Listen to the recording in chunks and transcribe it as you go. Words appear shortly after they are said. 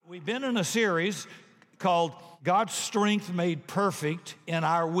We've been in a series called God's Strength Made Perfect in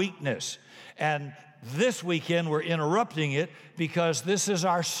Our Weakness. And this weekend, we're interrupting it because this is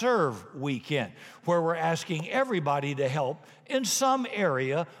our Serve weekend, where we're asking everybody to help in some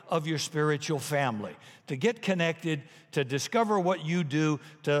area of your spiritual family, to get connected, to discover what you do,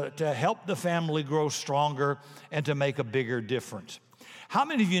 to help the family grow stronger, and to make a bigger difference. How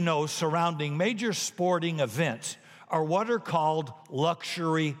many of you know surrounding major sporting events are what are called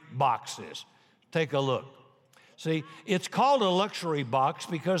luxury boxes? Take a look. See, it's called a luxury box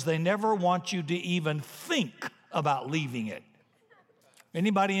because they never want you to even think about leaving it.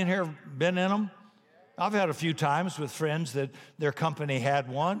 Anybody in here been in them? I've had a few times with friends that their company had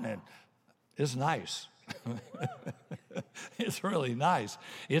one, and it's nice. It's really nice.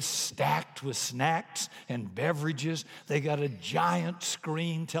 It's stacked with snacks and beverages. They got a giant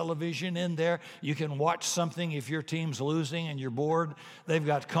screen television in there. You can watch something if your team's losing and you're bored. They've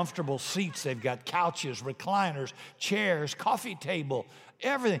got comfortable seats. They've got couches, recliners, chairs, coffee table,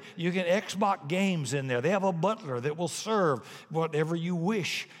 everything. You can Xbox games in there. They have a butler that will serve whatever you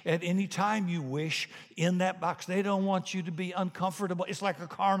wish at any time you wish in that box. They don't want you to be uncomfortable. It's like a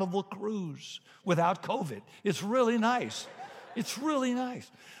Carnival cruise without COVID. It's really nice. It's really nice.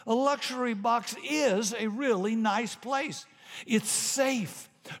 A luxury box is a really nice place. It's safe.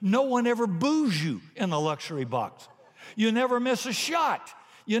 No one ever boos you in a luxury box. You never miss a shot.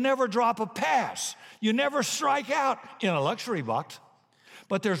 You never drop a pass. You never strike out in a luxury box.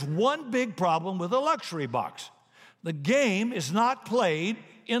 But there's one big problem with a luxury box. The game is not played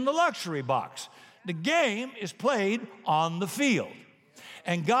in the luxury box. The game is played on the field.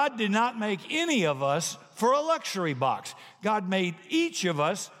 And God did not make any of us for a luxury box. God made each of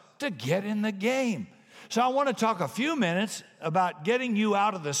us to get in the game. So I want to talk a few minutes about getting you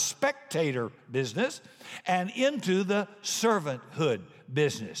out of the spectator business and into the servanthood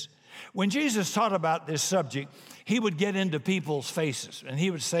business. When Jesus taught about this subject, he would get into people's faces and he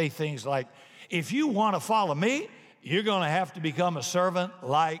would say things like, if you want to follow me, you're going to have to become a servant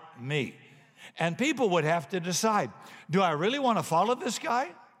like me. And people would have to decide, do I really want to follow this guy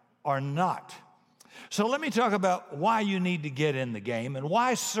or not? So let me talk about why you need to get in the game and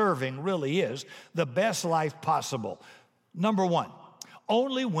why serving really is the best life possible. Number one,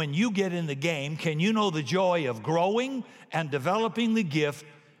 only when you get in the game can you know the joy of growing and developing the gift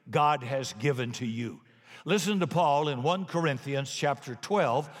God has given to you. Listen to Paul in 1 Corinthians chapter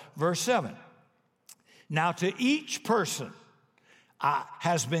 12, verse 7. Now to each person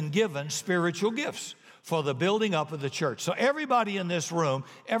has been given spiritual gifts for the building up of the church. So everybody in this room,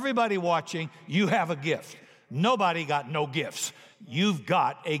 everybody watching, you have a gift. Nobody got no gifts. You've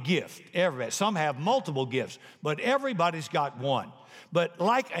got a gift. Everybody. Some have multiple gifts, but everybody's got one. But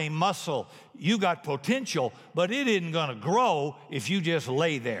like a muscle, you got potential, but it isn't going to grow if you just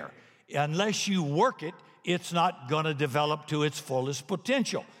lay there. Unless you work it, it's not going to develop to its fullest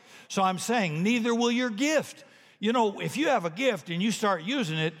potential. So I'm saying neither will your gift. You know, if you have a gift and you start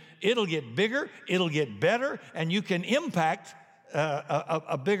using it, it'll get bigger, it'll get better, and you can impact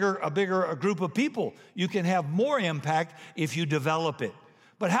a bigger group of people. You can have more impact if you develop it.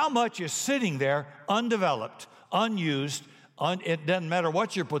 But how much is sitting there undeveloped, unused? It doesn't matter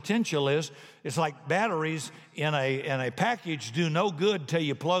what your potential is. It's like batteries in a package do no good till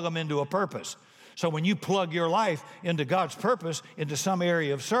you plug them into a purpose. So when you plug your life into God's purpose, into some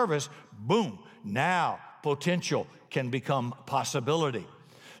area of service, boom, now potential can become possibility.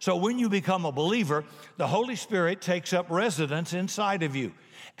 So when you become a believer, the Holy Spirit takes up residence inside of you.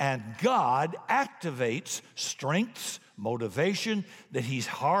 And God activates strengths, motivation that He's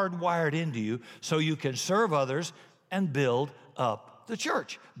hardwired into you so you can serve others and build up the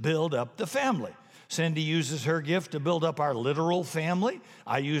church, build up the family. Cindy uses her gift to build up our literal family.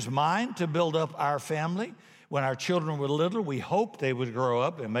 I use mine to build up our family. When our children were little, we hoped they would grow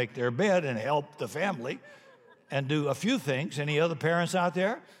up and make their bed and help the family and do a few things. Any other parents out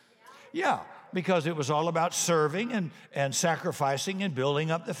there? Yeah, because it was all about serving and sacrificing and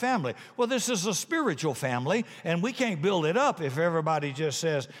building up the family. Well, this is a spiritual family, and we can't build it up if everybody just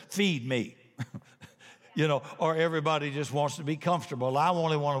says, feed me. Or everybody just wants to be comfortable. I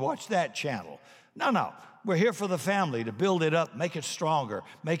only want to watch that channel. No. We're here for the family to build it up, make it stronger,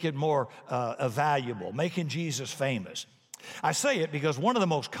 make it more valuable, making Jesus famous. I say it because one of the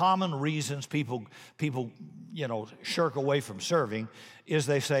most common reasons people shirk away from serving is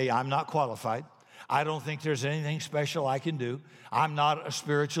they say, I'm not qualified. I don't think there's anything special I can do. I'm not a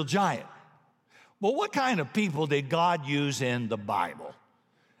spiritual giant. Well, what kind of people did God use in the Bible?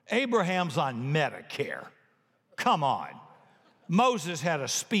 Abraham's on Medicare. Come on. Moses had a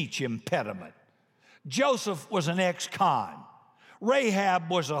speech impediment. Joseph was an ex-con. Rahab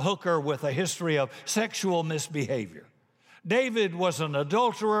was a hooker with a history of sexual misbehavior. David was an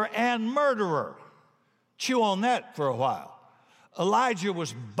adulterer and murderer. Chew on that for a while. Elijah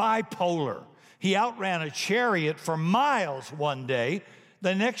was bipolar. He outran a chariot for miles one day.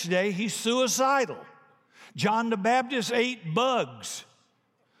 The next day, he's suicidal. John the Baptist ate bugs.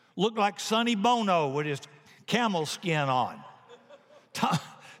 Looked like Sonny Bono with his camel skin on.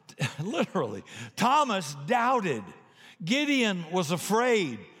 Literally. Thomas doubted. Gideon was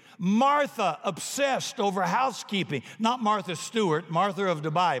afraid. Martha obsessed over housekeeping. Not Martha Stewart, Martha of the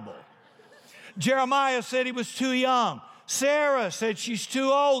Bible. Jeremiah said he was too young. Sarah said she's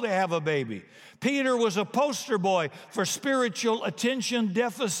too old to have a baby. Peter was a poster boy for spiritual attention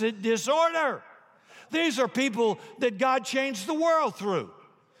deficit disorder. These are people that God changed the world through.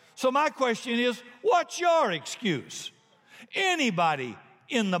 So my question is, what's your excuse? Anybody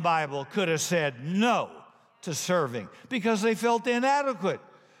in the Bible could have said no to serving because they felt inadequate.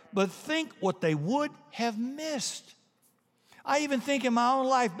 But think what they would have missed. I even think in my own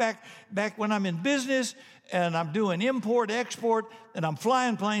life back when I'm in business and I'm doing import, export, and I'm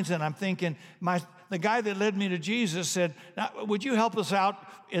flying planes and I'm thinking, the guy that led me to Jesus said, would you help us out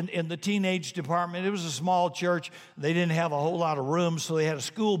in the teenage department? It was a small church. They didn't have a whole lot of rooms, so they had a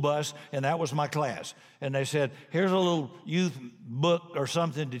school bus, and that was my class. And they said, here's a little youth book or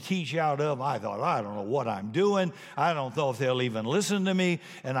something to teach out of. I thought, I don't know what I'm doing. I don't know if they'll even listen to me.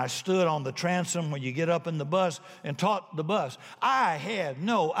 And I stood on the transom when you get up in the bus and taught the bus. I had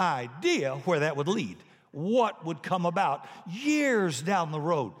no idea where that would lead, what would come about years down the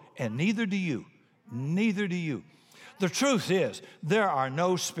road, and neither do you. Neither do you. The truth is, there are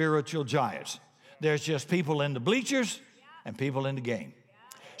no spiritual giants. There's just people in the bleachers and people in the game.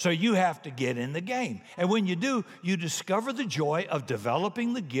 So you have to get in the game. And when you do, you discover the joy of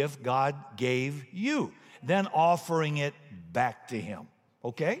developing the gift God gave you, then offering it back to Him.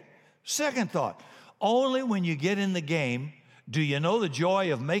 Okay? Second thought, only when you get in the game do you know the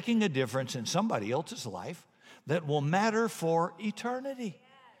joy of making a difference in somebody else's life that will matter for eternity.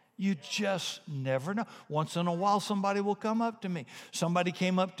 You just never know. Once in a while, somebody will come up to me. Somebody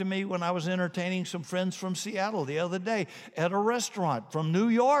came up to me when I was entertaining some friends from Seattle the other day at a restaurant from New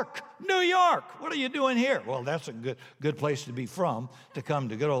York. New York, what are you doing here? Well, that's a good place to be from, to come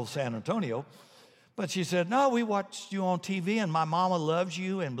to good old San Antonio. But she said, no, we watched you on TV, and my mama loves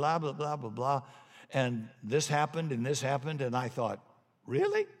you, and blah, blah, blah, blah, blah. And this happened, and I thought,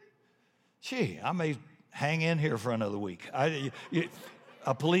 really? Gee, I may hang in here for another week.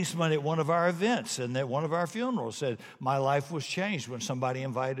 A policeman at one of our events and at one of our funerals said, my life was changed when somebody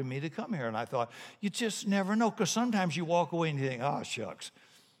invited me to come here. And I thought, you just never know, because sometimes you walk away and you think, oh, shucks,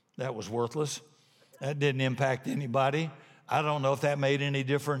 that was worthless. That didn't impact anybody. I don't know if that made any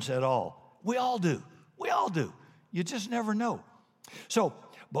difference at all. We all do. We all do. You just never know. So,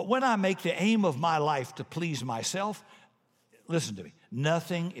 but when I make the aim of my life to please myself, listen to me,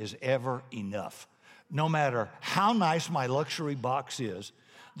 nothing is ever enough. No matter how nice my luxury box is,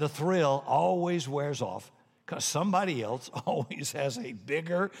 the thrill always wears off because somebody else always has a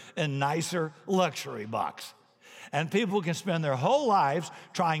bigger and nicer luxury box. And people can spend their whole lives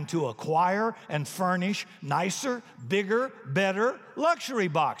trying to acquire and furnish nicer, bigger, better luxury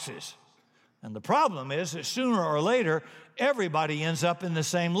boxes. And the problem is that sooner or later, everybody ends up in the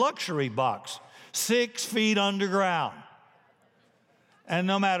same luxury box, 6 feet underground. And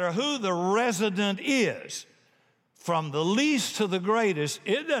no matter who the resident is, from the least to the greatest,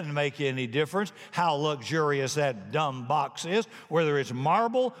 it doesn't make any difference how luxurious that dumb box is, whether it's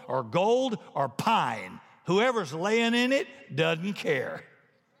marble or gold or pine. Whoever's laying in it doesn't care.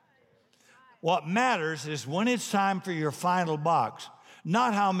 What matters is when it's time for your final box,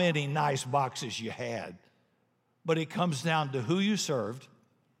 not how many nice boxes you had, but it comes down to who you served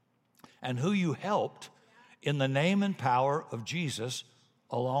and who you helped in the name and power of Jesus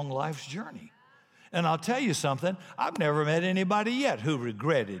along life's journey. And I'll tell you something, I've never met anybody yet who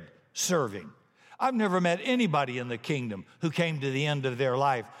regretted serving. I've never met anybody in the kingdom who came to the end of their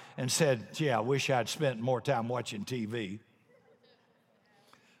life and said, gee, I wish I'd spent more time watching TV.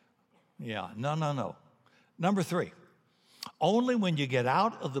 Yeah, no. Number 3, only when you get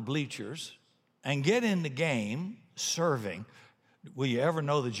out of the bleachers and get in the game serving will you ever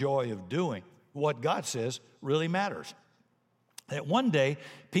know the joy of doing what God says really matters. That one day,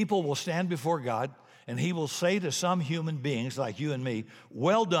 people will stand before God, and He will say to some human beings like you and me,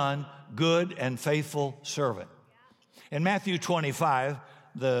 well done, good and faithful servant. In Matthew 25,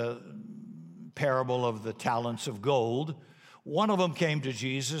 the parable of the talents of gold, one of them came to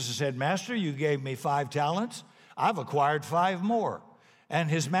Jesus and said, Master, you gave me 5 talents. I've acquired 5 more. And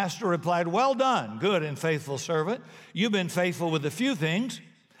his master replied, well done, good and faithful servant. You've been faithful with a few things.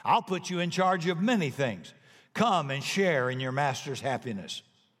 I'll put you in charge of many things. Come and share in your master's happiness.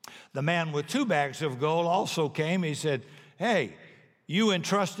 The man with 2 bags of gold also came. He said, hey, you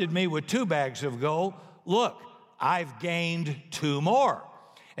entrusted me with 2 bags of gold. Look, I've gained 2 more.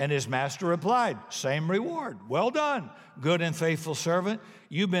 And his master replied, same reward. Well done, good and faithful servant.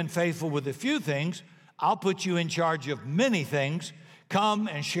 You've been faithful with a few things. I'll put you in charge of many things. Come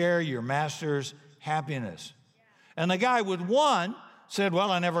and share your master's happiness. And the guy with 1 said,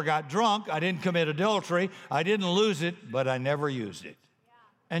 well, I never got drunk. I didn't commit adultery. I didn't lose it, but I never used it.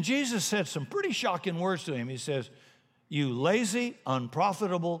 And Jesus said some pretty shocking words to him. He says, you lazy,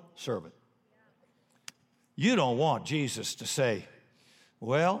 unprofitable servant. You don't want Jesus to say,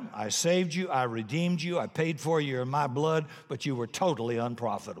 well, I saved you, I redeemed you, I paid for you in my blood, but you were totally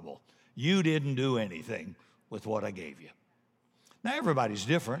unprofitable. You didn't do anything with what I gave you. Now, everybody's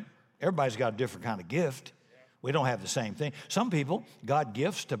different. Everybody's got a different kind of gift. We don't have the same thing. Some people got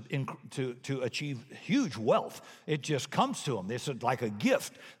gifts to achieve huge wealth. It just comes to them. It's like a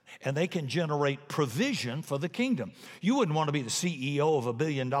gift, and they can generate provision for the kingdom. You wouldn't want to be the CEO of a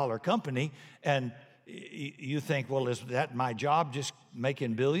billion-dollar company, and you think, well, is that my job, just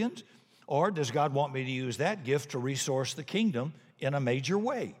making billions? Or does God want me to use that gift to resource the kingdom in a major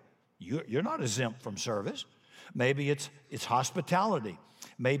way? You're not exempt from service. Maybe it's hospitality.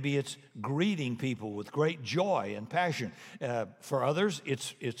 Maybe it's greeting people with great joy and passion. For others,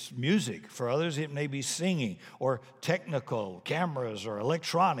 it's music. For others, it may be singing or technical cameras or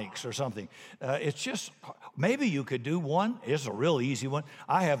electronics or something. It's just, maybe you could do one. It's a real easy one.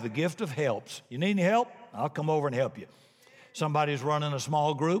 I have the gift of helps. You need any help? I'll come over and help you. Somebody's running a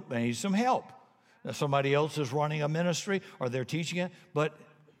small group, they need some help. Somebody else is running a ministry or they're teaching it, but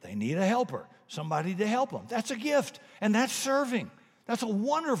they need a helper, somebody to help them. That's a gift, and that's serving. That's a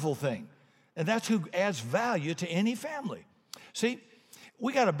wonderful thing, and that's who adds value to any family. See,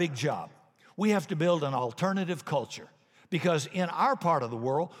 we got a big job. We have to build an alternative culture because in our part of the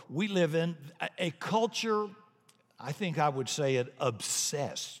world, we live in a culture, I think I would say it,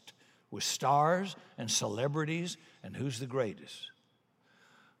 obsessed with stars and celebrities and who's the greatest.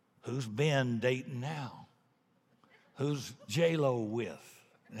 Who's Ben dating now? Who's J-Lo with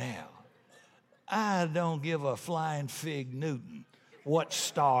now? I don't give a flying fig Newton what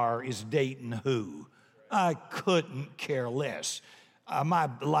star is dating who. I couldn't care less. My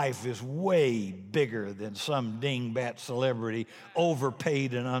life is way bigger than some dingbat celebrity,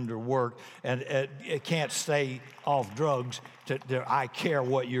 overpaid and underworked, and it can't stay off drugs I care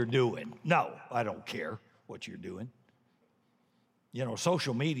what you're doing. No, I don't care what you're doing. You know,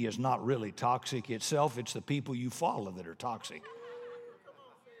 social media is not really toxic itself. It's the people you follow that are toxic.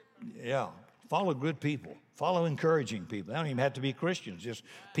 Yeah, follow good people. Follow encouraging people. They don't even have to be Christians, just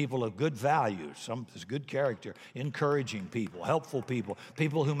people of good values, some good character, encouraging people, helpful people,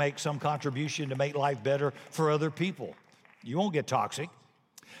 people who make some contribution to make life better for other people. You won't get toxic.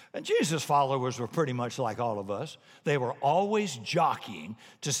 And Jesus' followers were pretty much like all of us. They were always jockeying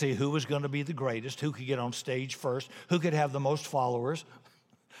to see who was going to be the greatest, who could get on stage first, who could have the most followers,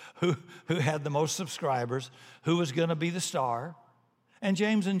 who had the most subscribers, who was going to be the star. And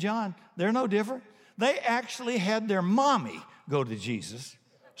James and John, they're no different. They actually had their mommy go to Jesus,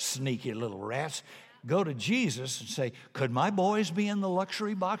 sneaky little rats, go to Jesus and say, could my boys be in the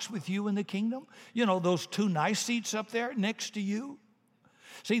luxury box with you in the kingdom? You know, those 2 nice seats up there next to you?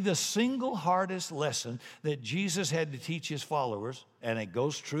 See, the single hardest lesson that Jesus had to teach his followers, and it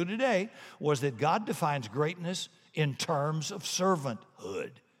goes true today, was that God defines greatness in terms of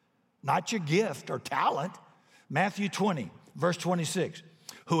servanthood, not your gift or talent. Matthew 20, verse 26.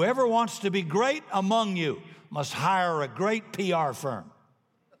 Whoever wants to be great among you must hire a great PR firm.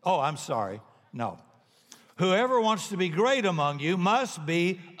 Oh, I'm sorry. No. Whoever wants to be great among you must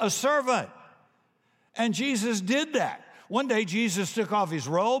be a servant. And Jesus did that. One day, Jesus took off his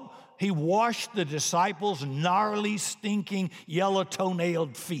robe. He washed the disciples' gnarly, stinking, yellow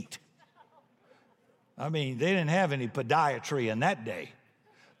toenailed feet. I mean, they didn't have any podiatry in that day.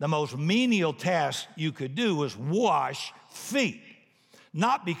 The most menial task you could do was wash feet.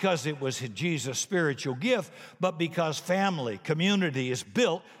 Not because it was Jesus' spiritual gift, but because family, community is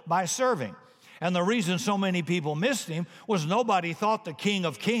built by serving. And the reason so many people missed him was nobody thought the King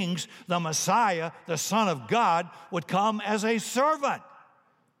of Kings, the Messiah, the Son of God, would come as a servant.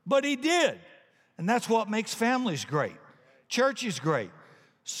 But he did. And that's what makes families great. Church is great.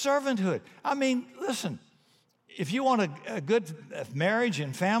 Servanthood. I mean, listen, if you want a good marriage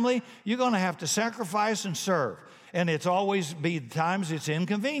and family, you're going to have to sacrifice and serve. And it's always be times it's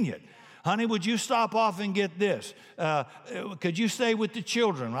inconvenient. Honey, would you stop off and get this? Could you stay with the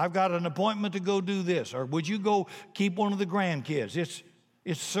children? I've got an appointment to go do this. Or would you go keep one of the grandkids?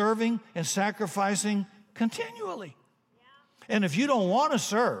 It's serving and sacrificing continually. And if you don't want to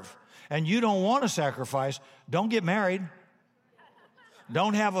serve and you don't want to sacrifice, don't get married.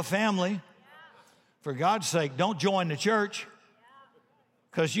 Don't have a family. For God's sake, don't join the church,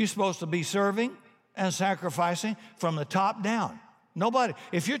 because you're supposed to be serving and sacrificing from the top down. Nobody.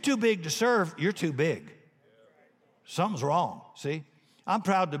 If you're too big to serve, you're too big. Something's wrong, see? I'm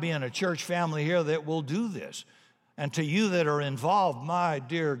proud to be in a church family here that will do this. And to you that are involved, my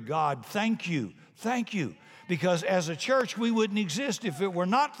dear God, thank you. Thank you. Because as a church, we wouldn't exist if it were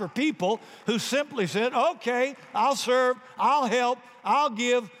not for people who simply said, okay, I'll serve, I'll help, I'll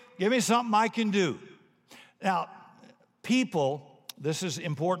give me something I can do. Now, people, this is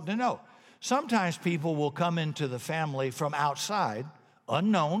important to know. Sometimes people will come into the family from outside,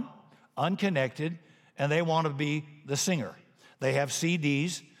 unknown, unconnected, and they want to be the singer. They have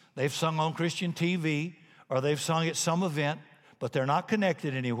CDs, they've sung on Christian TV, or they've sung at some event, but they're not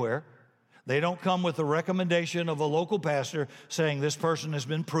connected anywhere. They don't come with the recommendation of a local pastor saying this person has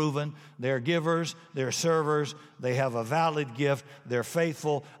been proven. They're givers, they're servers, they have a valid gift, they're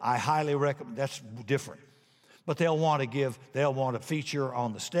faithful. I highly recommend. That's different. But they'll want to give, they'll want to feature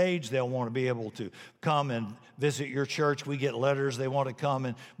on the stage, they'll want to be able to come and visit your church. We get letters, they want to come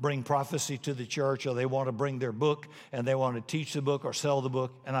and bring prophecy to the church, or they want to bring their book and they want to teach the book or sell the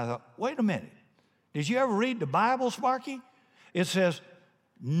book. And I thought, wait a minute, did you ever read the Bible, Sparky? It says,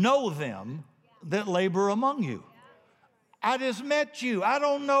 know them that labor among you. I just met you, I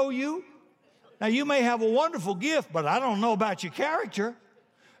don't know you. Now you may have a wonderful gift, but I don't know about your character.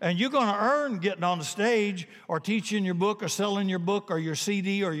 And you're going to earn getting on the stage or teaching your book or selling your book or your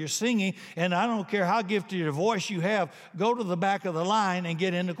CD or your singing. And I don't care how gifted your voice you have, go to the back of the line and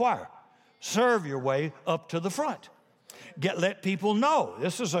get in the choir. Serve your way up to the front. Let people know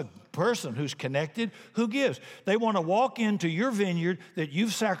this is a person who's connected, who gives. They want to walk into your vineyard that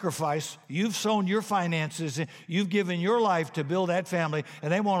you've sacrificed, you've sown your finances, you've given your life to build that family,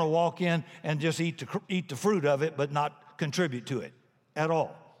 and they want to walk in and just eat the fruit of it, but not contribute to it at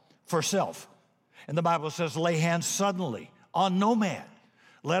all. For self. And the Bible says, lay hands suddenly on no man.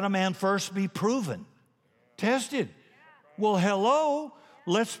 Let a man first be proven, tested. Well, hello,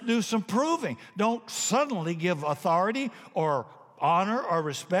 let's do some proving. Don't suddenly give authority or honor or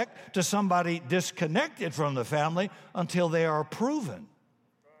respect to somebody disconnected from the family until they are proven.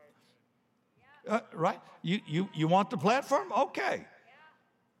 Right? You want the platform? Okay.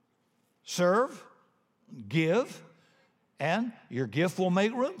 Serve, give, and your gift will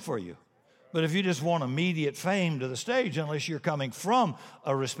make room for you. But if you just want immediate fame to the stage, unless you're coming from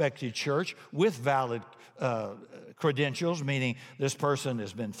a respected church with valid credentials, meaning this person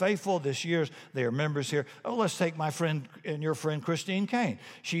has been faithful this year, they are members here. Oh, let's take my friend and your friend Christine Kane.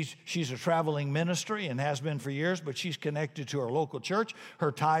 She's a traveling ministry and has been for years, but she's connected to our local church.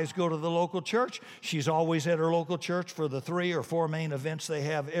 Her tithes go to the local church. She's always at her local church for the 3 or 4 main events they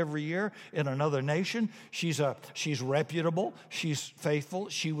have every year in another nation. She's reputable. She's faithful.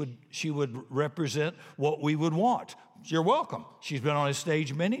 She would represent what we would want. You're welcome. She's been on his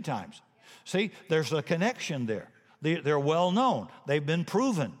stage many times. See, there's a connection there. They're well known. They've been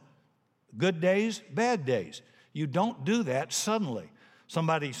proven. Good days, bad days. You don't do that suddenly.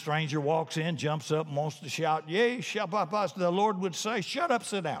 Stranger walks in, jumps up and wants to shout, yay, shabbat. The Lord would say, shut up,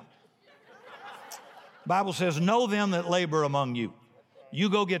 sit down. Bible says, know them that labor among you. You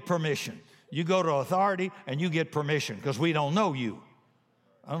go get permission. You go to authority and you get permission because we don't know you.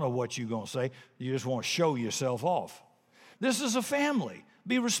 I don't know what you're going to say. You just want to show yourself off. This is a family.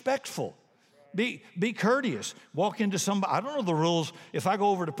 Be respectful. Be courteous. Walk into somebody. I don't know the rules. If I go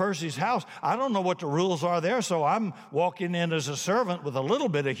over to Percy's house, I don't know what the rules are there, so I'm walking in as a servant with a little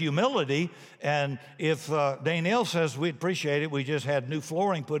bit of humility. And if Danielle says we'd appreciate it, we just had new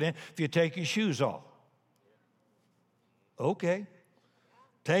flooring put in, if you take your shoes off. Okay.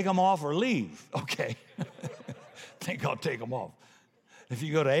 Take them off or leave. Okay. Think I'll take them off. If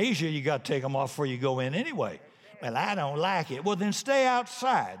you go to Asia, you got to take them off before you go in anyway. Well, I don't like it. Well, then stay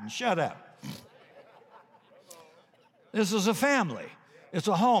outside and shut up. This is a family. It's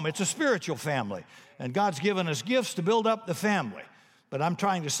a home. It's a spiritual family. And God's given us gifts to build up the family. But I'm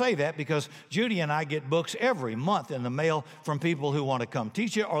trying to say that because Judy and I get books every month in the mail from people who want to come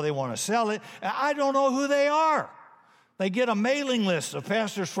teach it or they want to sell it. I don't know who they are. They get a mailing list of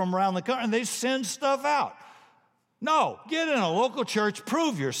pastors from around the country and they send stuff out. No, get in a local church,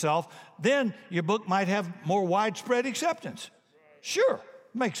 prove yourself, then your book might have more widespread acceptance. Sure,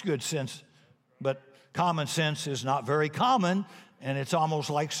 makes good sense, but common sense is not very common, and it's almost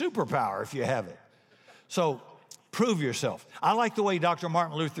like superpower if you have it. So prove yourself. I like the way Dr.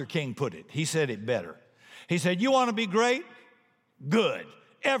 Martin Luther King put it. He said it better. He said, you want to be great? Good.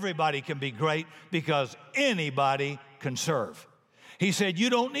 Everybody can be great because anybody can serve. He said, you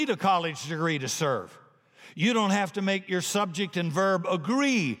don't need a college degree to serve. You don't have to make your subject and verb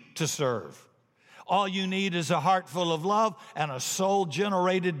agree to serve. All you need is a heart full of love and a soul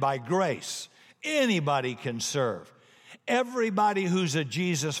generated by grace. Anybody can serve. Everybody who's a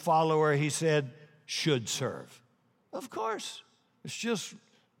Jesus follower, he said, should serve. Of course. It's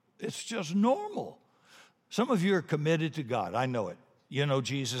just normal. Some of you are committed to God. I know it. You know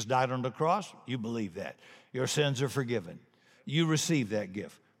Jesus died on the cross. You believe that. Your sins are forgiven. You receive that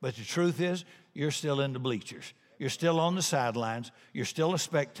gift. But the truth is, you're still in the bleachers. You're still on the sidelines. You're still a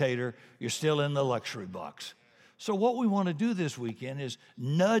spectator. You're still in the luxury box. So what we want to do this weekend is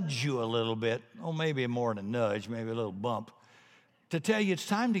nudge you a little bit, oh, maybe more than a nudge, maybe a little bump, to tell you it's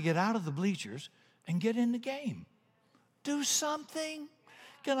time to get out of the bleachers and get in the game. Do something.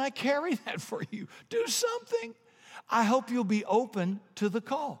 Can I carry that for you? Do something. I hope you'll be open to the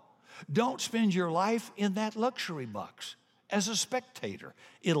call. Don't spend your life in that luxury box as a spectator.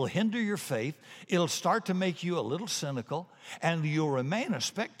 It'll hinder your faith. It'll start to make you a little cynical, and you'll remain a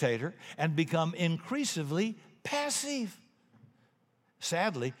spectator and become increasingly passive.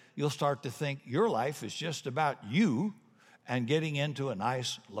 Sadly, you'll start to think your life is just about you and getting into a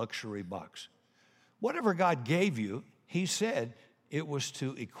nice luxury box. Whatever God gave you, he said it was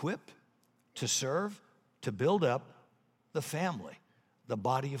to equip, to serve, to build up the family, the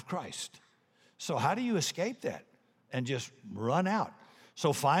body of Christ. So how do you escape that and just run out?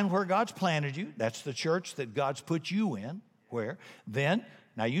 So find where God's planted you. That's the church that God's put you in. Where? Then,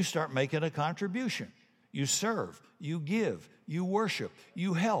 now you start making a contribution. You serve, you give, you worship,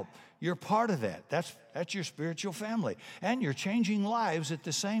 you help. You're part of that. That's your spiritual family. And you're changing lives at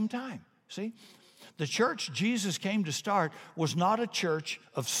the same time. See? The church Jesus came to start was not a church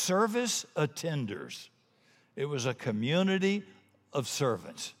of service attenders. It was a community of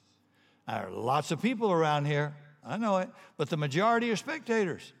servants. There are lots of people around here, I know it, but the majority are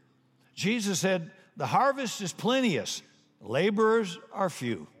spectators. Jesus said, the harvest is plenteous, laborers are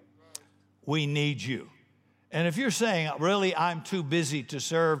few. We need you. And if you're saying, really, I'm too busy to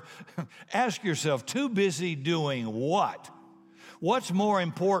serve, ask yourself, too busy doing what? What's more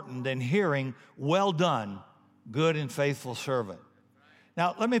important than hearing, well done, good and faithful servant?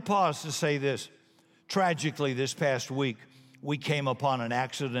 Now, let me pause to say this. Tragically, this past week, we came upon an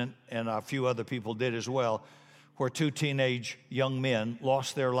accident, and a few other people did as well, where two teenage young men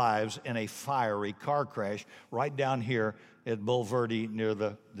lost their lives in a fiery car crash right down here at Bulverde near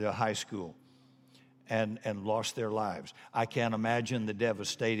the high school, and lost their lives. I can't imagine the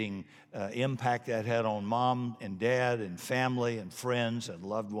devastating impact that had on mom and dad and family and friends and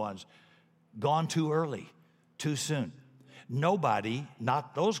loved ones. Gone too early, too soon. Nobody,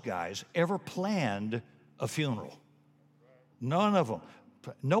 not those guys, ever planned a funeral. None of them.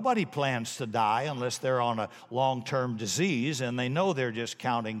 Nobody plans to die unless they're on a long-term disease and they know they're just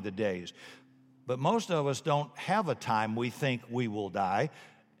counting the days. But most of us don't have a time we think we will die,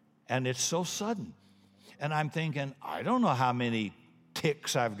 and it's so sudden. And I'm thinking, I don't know how many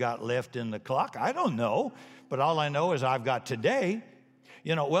ticks I've got left in the clock. I don't know, but all I know is I've got today.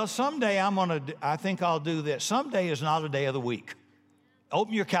 You know, well, someday I think I'll do this. Someday is not a day of the week.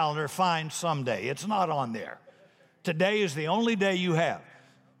 Open your calendar, find someday. It's not on there. Today is the only day you have.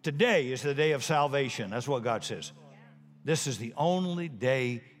 Today is the day of salvation. That's what God says. This is the only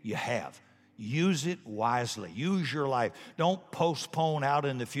day you have. Use it wisely. Use your life. Don't postpone out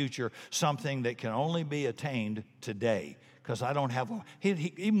in the future something that can only be attained today. Because I don't have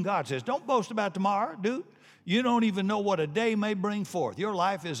even God says, don't boast about tomorrow, dude. You don't even know what a day may bring forth. Your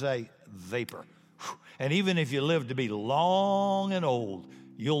life is a vapor. And even if you live to be long and old,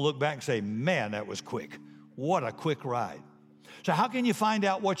 you'll look back and say, man, that was quick. What a quick ride. So how can you find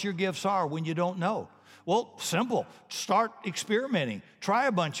out what your gifts are when you don't know? Well, simple. Start experimenting. Try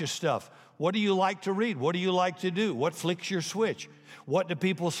a bunch of stuff. What do you like to read? What do you like to do? What flicks your switch? What do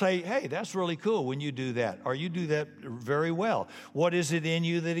people say, hey, that's really cool when you do that, or you do that very well? What is it in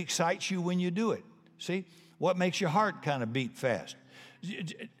you that excites you when you do it? See? What makes your heart kind of beat fast?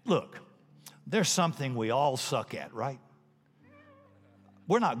 Look, there's something we all suck at, right?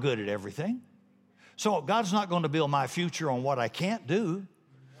 We're not good at everything. So God's not going to build my future on what I can't do.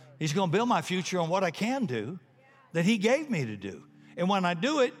 He's going to build my future on what I can do that he gave me to do. And when I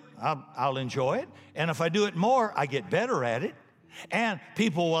do it, I'll enjoy it. And if I do it more, I get better at it. And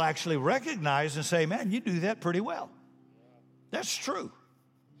people will actually recognize and say, man, you do that pretty well. That's true.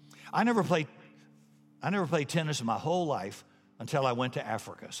 I never played tennis in my whole life until I went to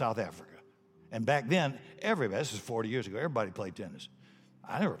Africa, South Africa. And back then, this is 40 years ago, everybody played tennis.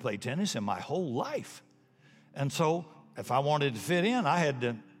 I never played tennis in my whole life. And so if I wanted to fit in, I had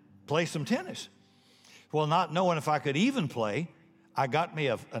to play some tennis. Well, not knowing if I could even play, I got me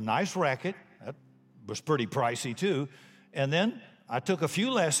a nice racket. That was pretty pricey too. And then I took a few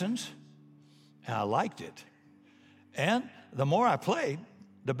lessons, and I liked it. And the more I played,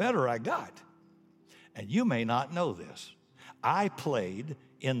 the better I got. And you may not know this. I played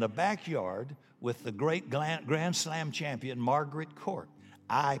in the backyard with the great Grand Slam champion, Margaret Court.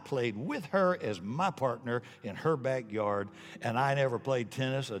 I played with her as my partner in her backyard, and I never played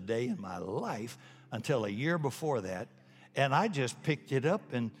tennis a day in my life until a year before that. And I just picked it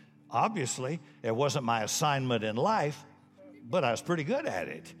up, and obviously it wasn't my assignment in life, but I was pretty good at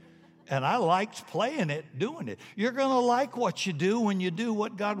it. And I liked playing it, doing it. You're going to like what you do when you do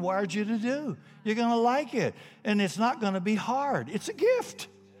what God wired you to do. You're going to like it. And it's not going to be hard. It's a gift.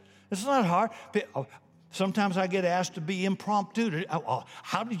 It's not hard. Sometimes I get asked to be impromptu.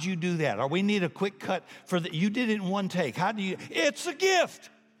 How did you do that? Or we need a quick cut for that. You did it in one take. How do you? It's a gift.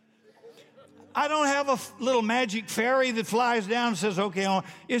 I don't have a little magic fairy that flies down and says, okay,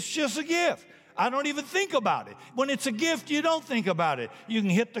 it's just a gift. I don't even think about it. When it's a gift, you don't think about it. You can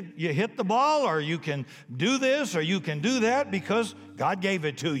hit the ball, or you can do this, or you can do that because God gave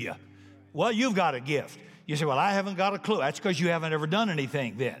it to you. Well, you've got a gift. You say, well, I haven't got a clue. That's because you haven't ever done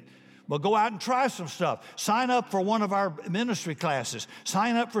anything then. Well, go out and try some stuff. Sign up for one of our ministry classes.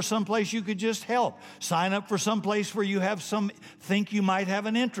 Sign up for some place you could just help. Sign up for some place where you think you might have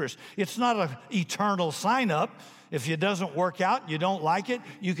an interest. It's not an eternal sign up. If it doesn't work out, you don't like it,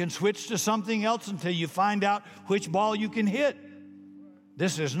 you can switch to something else until you find out which ball you can hit.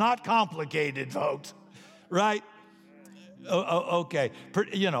 This is not complicated, folks, right? Okay,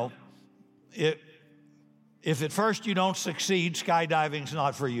 if at first you don't succeed, skydiving's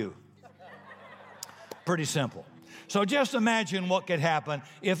not for you. Pretty simple. So just imagine what could happen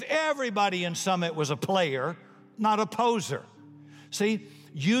if everybody in Summit was a player, not a poser. See,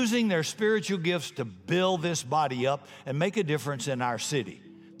 using their spiritual gifts to build this body up and make a difference in our city.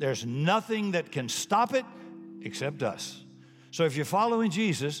 There's nothing that can stop it except us. So if you're following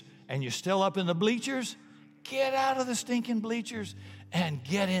Jesus and you're still up in the bleachers, get out of the stinking bleachers and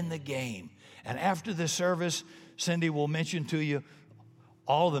get in the game. And after the service, Cindy will mention to you,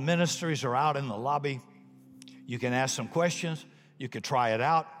 all the ministries are out in the lobby. You can ask some questions. You could try it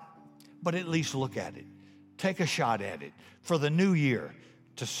out, but at least look at it. Take a shot at it for the new year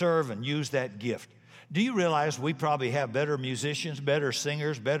to serve and use that gift. Do you realize we probably have better musicians, better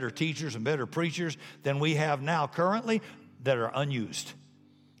singers, better teachers, and better preachers than we have now currently that are unused?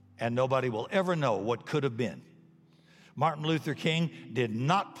 And nobody will ever know what could have been. Martin Luther King did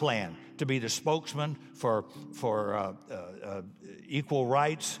not plan to be the spokesman for equal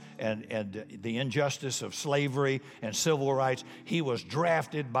rights and the injustice of slavery and civil rights. He was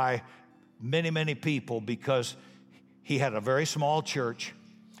drafted by many, many people because he had a very small church,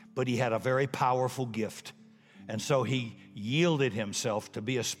 but he had a very powerful gift. And so he yielded himself to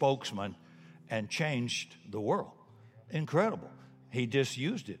be a spokesman and changed the world. Incredible. He just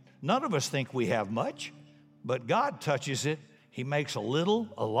used it. None of us think we have much, but God touches it. He makes a little,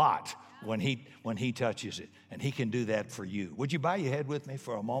 a lot when he touches it. And he can do that for you. Would you bow your head with me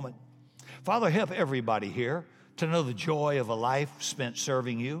for a moment? Father, help everybody here to know the joy of a life spent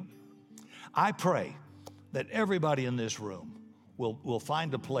serving you. I pray that everybody in this room will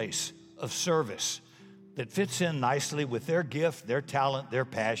find a place of service that fits in nicely with their gift, their talent, their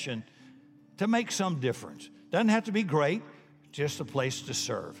passion to make some difference. Doesn't have to be great, just a place to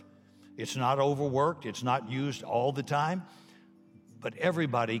serve. It's not overworked, it's not used all the time, but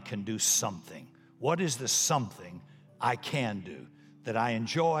everybody can do something. What is the something I can do that I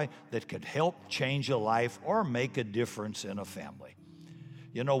enjoy that could help change a life or make a difference in a family?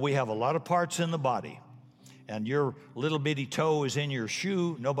 You know, we have a lot of parts in the body, and your little bitty toe is in your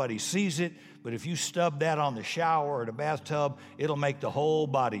shoe. Nobody sees it, but if you stub that on the shower or the bathtub, it'll make the whole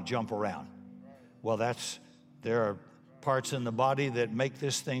body jump around. Well, there are parts in the body that make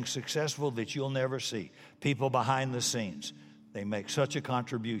this thing successful that you'll never see. People behind the scenes, they make such a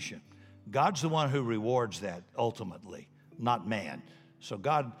contribution. God's the one who rewards that ultimately, not man. So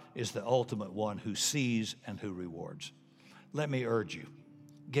God is the ultimate one who sees and who rewards. Let me urge you,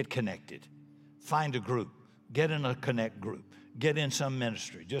 get connected. Find a group. Get in a connect group. Get in some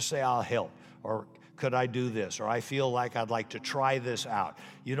ministry. Just say, I'll help. Or could I do this? Or I feel like I'd like to try this out.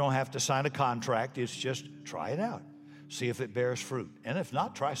 You don't have to sign a contract. It's just try it out. See if it bears fruit. And if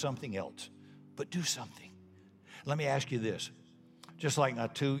not, try something else. But do something. Let me ask you this. Just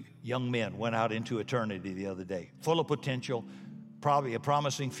like two young men went out into eternity the other day, full of potential, probably a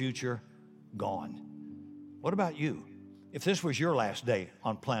promising future, gone. What about you? If this was your last day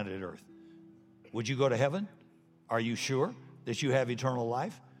on planet Earth, would you go to heaven? Are you sure that you have eternal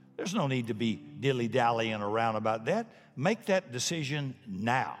life? There's no need to be dilly-dallying around about that. Make that decision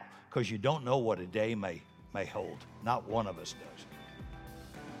now, because you don't know what a day may hold. Not one of us does.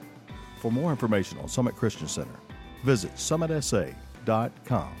 For more information on Summit Christian Center, visit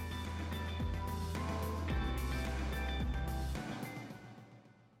summitsa.com.